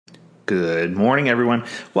Good morning, everyone.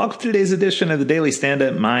 Welcome to today's edition of the Daily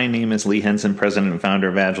Stand-Up. My name is Lee Henson, president and founder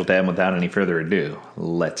of AgileDad. And without any further ado,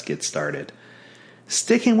 let's get started.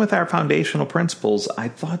 Sticking with our foundational principles, I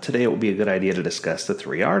thought today it would be a good idea to discuss the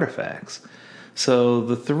 3 artifacts. So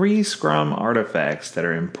the 3 Scrum artifacts that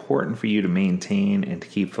are important for you to maintain and to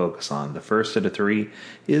keep focus on. The first of the 3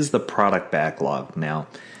 is the product backlog. Now,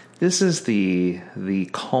 this is the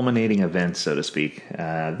culminating event, so to speak.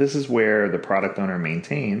 This is where the product owner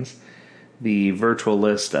maintains the virtual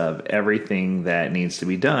list of everything that needs to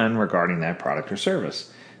be done regarding that product or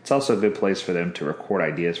service. It's also a good place for them to record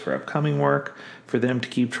ideas for upcoming work, for them to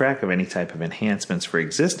keep track of any type of enhancements for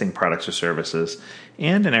existing products or services,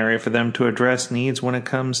 and an area for them to address needs when it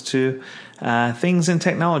comes to things in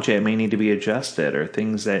technology that may need to be adjusted or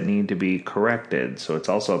things that need to be corrected. So it's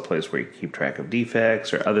also a place where you keep track of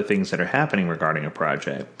defects or other things that are happening regarding a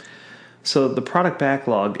project. So the product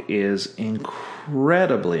backlog is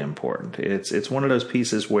incredibly important. It's one of those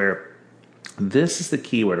pieces where this is the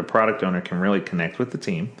key where the product owner can really connect with the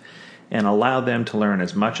team and allow them to learn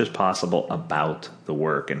as much as possible about the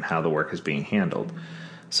work and how the work is being handled.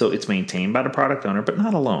 So it's maintained by the product owner, but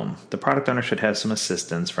not alone. The product owner should have some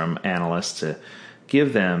assistance from analysts to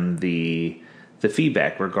give them the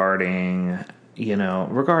feedback regarding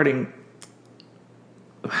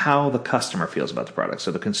how the customer feels about the product.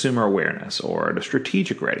 So the consumer awareness or the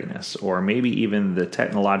strategic readiness or maybe even the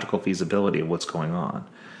technological feasibility of what's going on.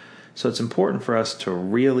 So it's important for us to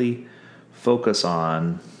really focus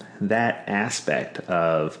on that aspect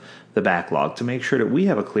of the backlog to make sure that we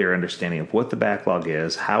have a clear understanding of what the backlog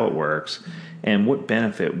is, how it works, and what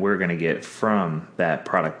benefit we're going to get from that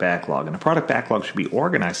product backlog. And the product backlog should be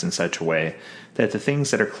organized in such a way that the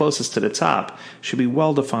things that are closest to the top should be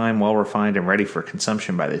well-defined, well-refined, and ready for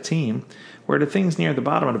consumption by the team, where the things near the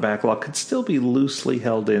bottom of the backlog could still be loosely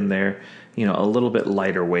held in there, a little bit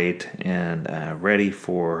lighter weight and ready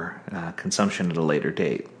for consumption at a later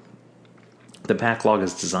date. The backlog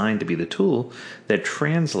is designed to be the tool that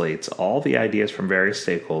translates all the ideas from various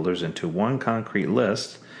stakeholders into one concrete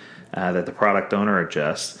list that the product owner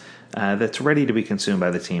adjusts that's ready to be consumed by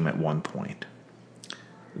the team at one point.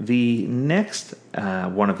 The next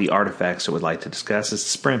one of the artifacts I would like to discuss is the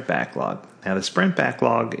sprint backlog. Now, the sprint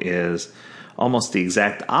backlog is almost the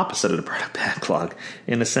exact opposite of the product backlog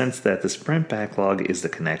in the sense that the sprint backlog is the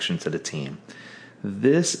connection to the team.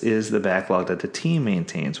 This is the backlog that the team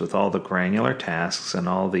maintains with all the granular tasks and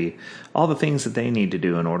all the things that they need to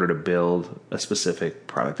do in order to build a specific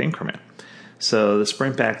product increment. So the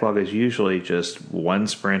sprint backlog is usually just one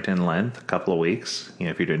sprint in length, a couple of weeks,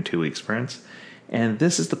 if you're doing 2-week sprints. And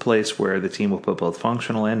this is the place where the team will put both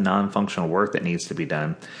functional and non-functional work that needs to be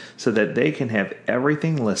done so that they can have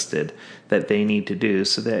everything listed that they need to do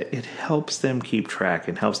so that it helps them keep track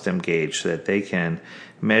and helps them gauge so that they can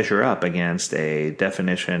measure up against a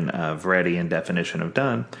definition of ready and definition of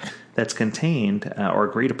done that's contained or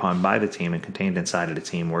agreed upon by the team and contained inside of the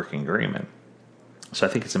team working agreement. So I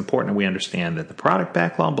think it's important that we understand that the product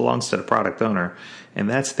backlog belongs to the product owner, and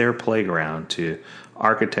that's their playground to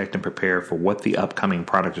architect and prepare for what the upcoming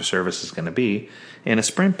product or service is going to be. And a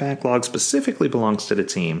sprint backlog specifically belongs to the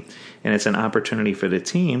team, and it's an opportunity for the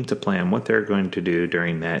team to plan what they're going to do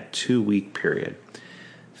during that 2-week period.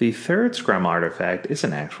 The third Scrum artifact is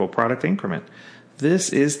an actual product increment. This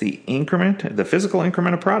is the increment, the physical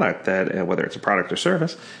increment of product that, whether it's a product or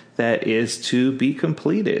service, that is to be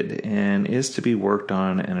completed and is to be worked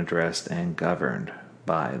on and addressed and governed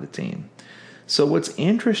by the team. So what's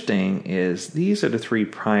interesting is these are the 3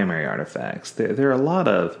 primary artifacts. There are a lot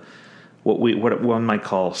of what one might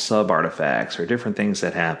call sub-artifacts or different things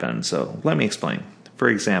that happen. So let me explain. For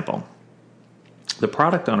example, the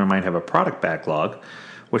product owner might have a product backlog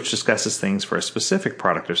which discusses things for a specific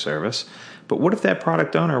product or service. But what if that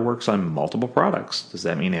product owner works on multiple products? Does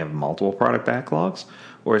that mean they have multiple product backlogs?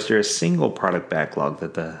 Or is there a single product backlog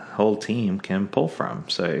that the whole team can pull from?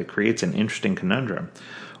 So it creates an interesting conundrum.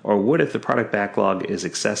 Or what if the product backlog is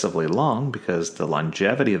excessively long because the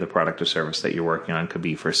longevity of the product or service that you're working on could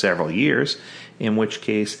be for several years, in which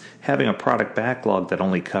case having a product backlog that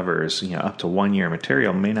only covers up to 1 year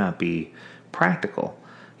material may not be practical.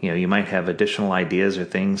 You might have additional ideas or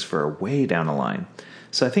things for way down the line.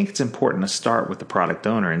 So I think it's important to start with the product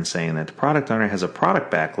owner and saying that the product owner has a product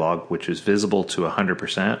backlog which is visible to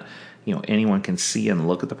 100%. Anyone can see and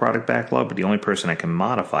look at the product backlog, but the only person that can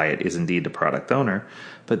modify it is indeed the product owner.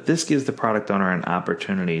 But this gives the product owner an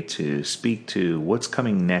opportunity to speak to what's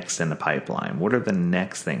coming next in the pipeline. What are the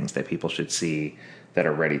next things that people should see that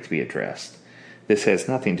are ready to be addressed? This has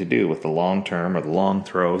nothing to do with the long term or the long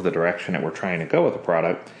throw of the direction that we're trying to go with the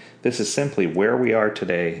product. This is simply where we are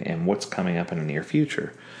today and what's coming up in the near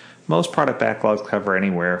future. Most product backlogs cover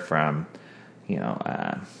anywhere from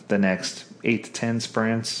the next 8 to 10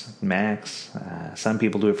 sprints max. Some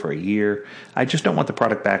people do it for a year. I just don't want the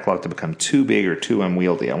product backlog to become too big or too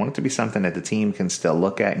unwieldy. I want it to be something that the team can still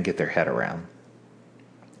look at and get their head around.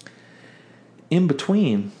 In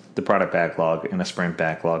between the product backlog and a sprint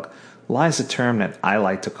backlog lies a term that I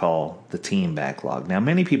like to call the team backlog. Now,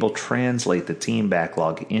 many people translate the team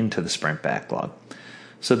backlog into the sprint backlog.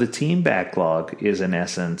 So the team backlog is, in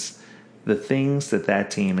essence, the things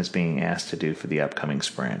that team is being asked to do for the upcoming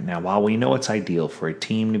sprint. Now, while we know it's ideal for a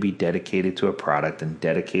team to be dedicated to a product and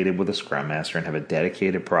dedicated with a Scrum Master and have a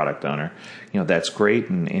dedicated product owner, that's great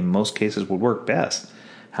and in most cases would work best.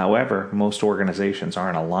 However, most organizations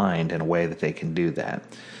aren't aligned in a way that they can do that.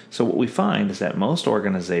 So what we find is that most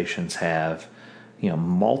organizations have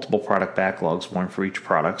multiple product backlogs, one for each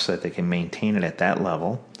product, so that they can maintain it at that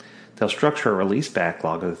level. They'll structure a release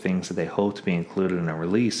backlog of the things that they hope to be included in a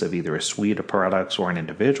release of either a suite of products or an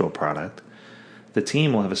individual product. The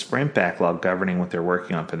team will have a sprint backlog governing what they're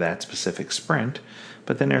working on for that specific sprint,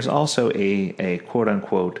 but then there's also a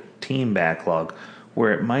quote-unquote team backlog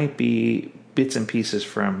where it might be bits and pieces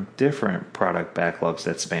from different product backlogs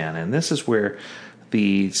that span, and this is where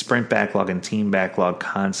the sprint backlog and team backlog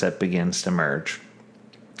concept begins to merge.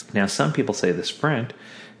 Now, some people say the sprint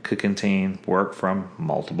could contain work from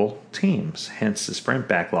multiple teams, hence the sprint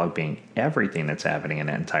backlog being everything that's happening in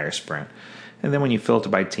that entire sprint. And then when you filter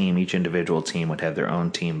by team, each individual team would have their own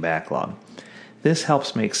team backlog. This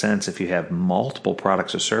helps make sense if you have multiple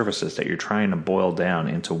products or services that you're trying to boil down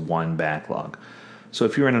into one backlog. So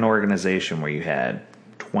if you're in an organization where you had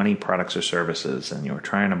 20 products or services and you were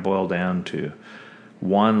trying to boil down to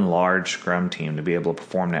one large Scrum team to be able to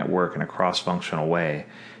perform that work in a cross-functional way,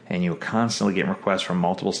 and you were constantly getting requests from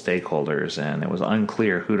multiple stakeholders, and it was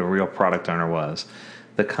unclear who the real product owner was,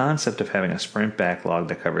 the concept of having a sprint backlog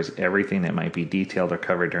that covers everything that might be detailed or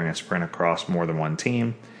covered during a sprint across more than one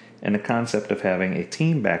team, and the concept of having a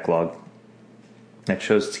team backlog that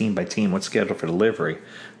shows team by team what's scheduled for delivery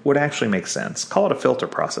would actually make sense. Call it a filter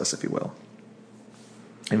process, if you will.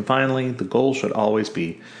 And finally, the goal should always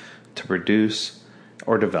be to produce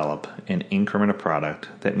or develop an increment of product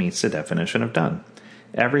that meets the definition of done.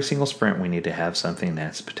 Every single sprint, we need to have something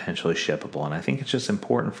that's potentially shippable. And I think it's just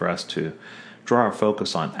important for us to draw our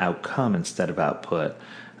focus on outcome instead of output.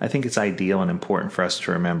 I think it's ideal and important for us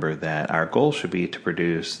to remember that our goal should be to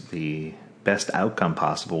produce the best outcome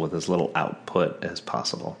possible with as little output as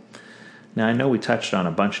possible. Now, I know we touched on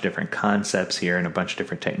a bunch of different concepts here and a bunch of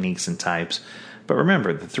different techniques and types, but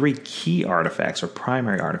remember, the three key artifacts or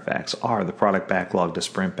primary artifacts are the product backlog, the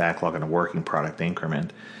sprint backlog, and a working product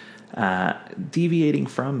increment. Deviating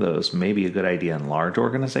from those may be a good idea in large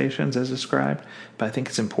organizations as described, but I think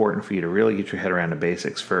it's important for you to really get your head around the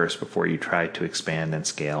basics first before you try to expand and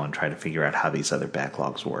scale and try to figure out how these other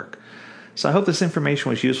backlogs work. So I hope this information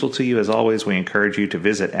was useful to you. As always, we encourage you to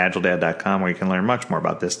visit AgileDad.com where you can learn much more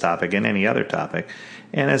about this topic and any other topic.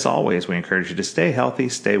 And as always, we encourage you to stay healthy,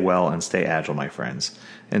 stay well, and stay agile, my friends.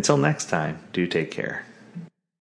 Until next time, do take care.